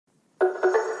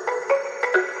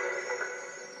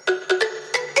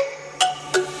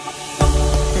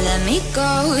Let me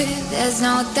go, there's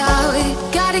no doubt.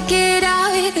 Gotta get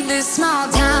out of this small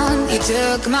town. You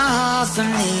took my heart from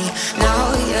me,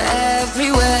 now you're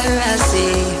everywhere I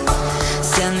see.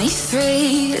 Set me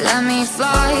free, let me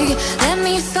fly. Let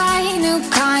me find new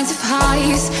kinds of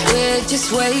highs. We're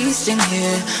just wasting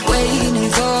here, waiting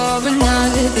for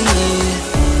another year.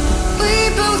 We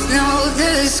both know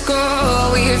the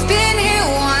score. We've been here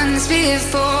once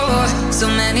before. So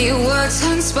many words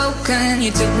unspoken.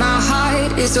 You took my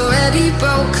heart, it's already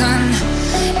broken.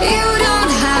 You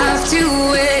don't have to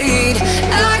wait,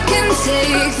 I can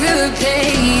take the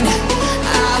pain.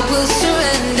 I will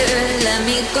surrender, let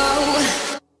me go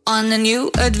on a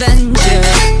new adventure.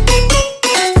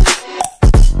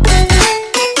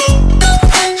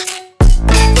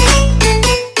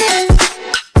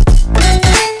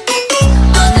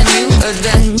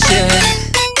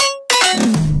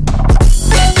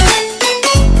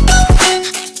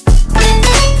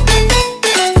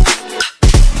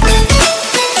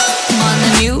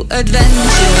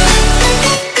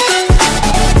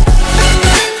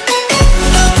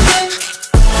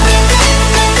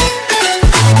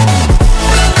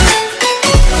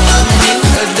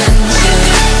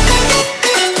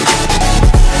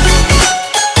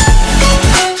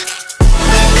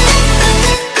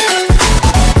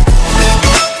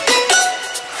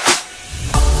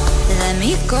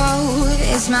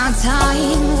 It's my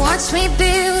time, watch me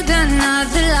build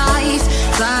another life.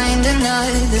 Find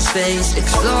another space,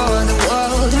 explore the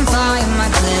world and find my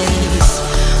place.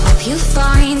 Hope you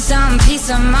find some peace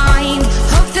of mind.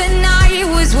 Hope the night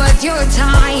was worth your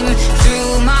time. Threw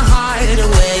my heart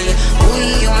away,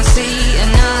 we won't see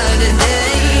another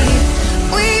day.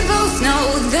 We both know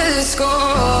the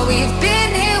score. We've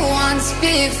been here once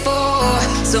before.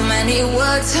 So many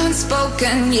words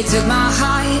unspoken. You took my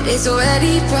heart, it's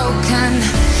already broken.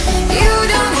 You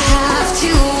don't have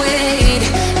to wait,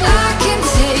 I can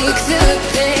take the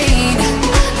pain.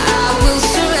 I will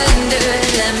surrender,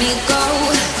 let me go.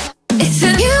 It's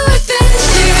a new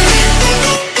adventure.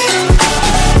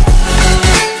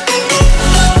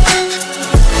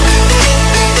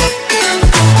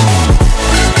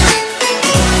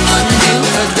 On a new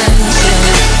adventure.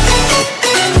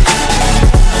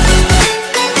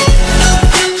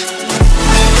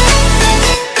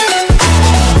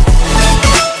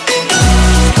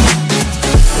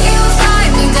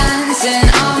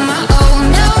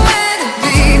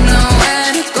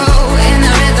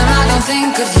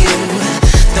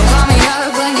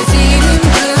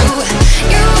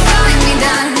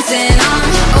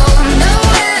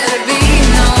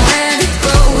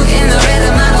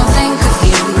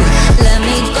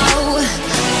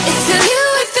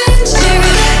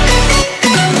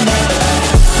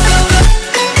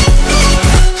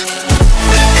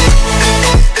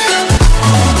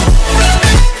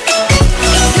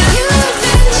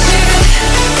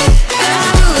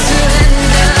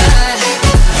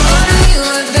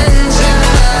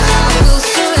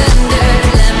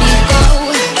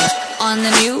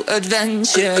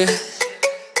 Adventure.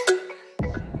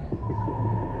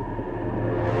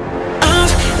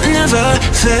 I've never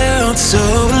felt so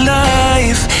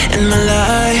alive in my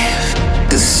life.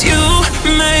 'Cause you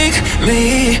make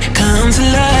me come to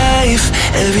life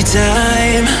every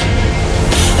time.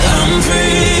 I'm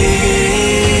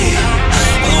free.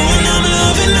 Oh, and I'm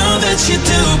loving all that you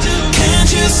do.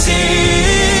 Can't you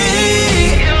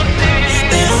see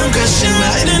that I'm crashing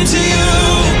right into you?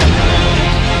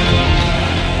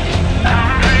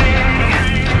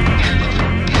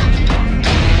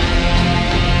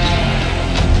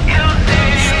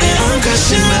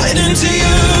 Right into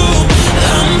you,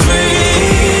 I'm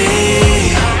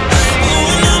free.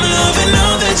 Oh, and I'm loving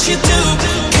all that you do.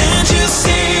 Can't you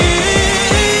see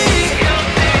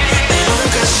that I'm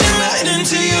crashing right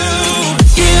into you?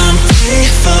 Yeah, I'm free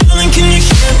falling. Can you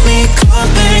hear me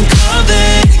calling,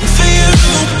 calling for you?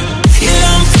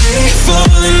 Yeah, I'm free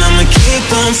falling. I'ma keep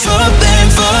on falling,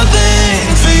 falling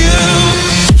for you.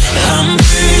 I'm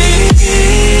free.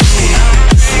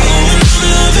 Oh, and I'm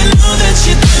loving all that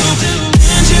you do.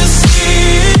 You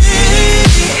see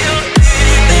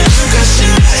that I'm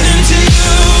crashing right into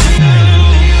you.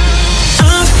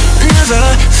 I've never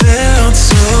felt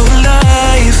so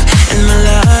alive in my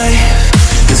life.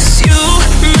 'Cause you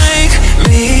make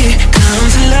me come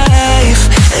to life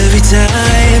every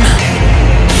time.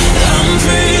 I'm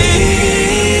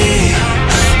free.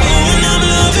 Oh, and I'm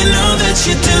loving all that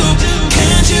you do.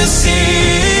 Can't you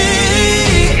see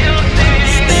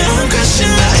that I'm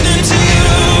crashing right into you?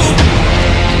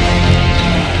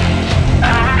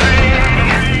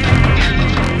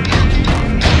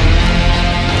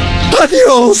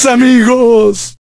 Adiós, amigos.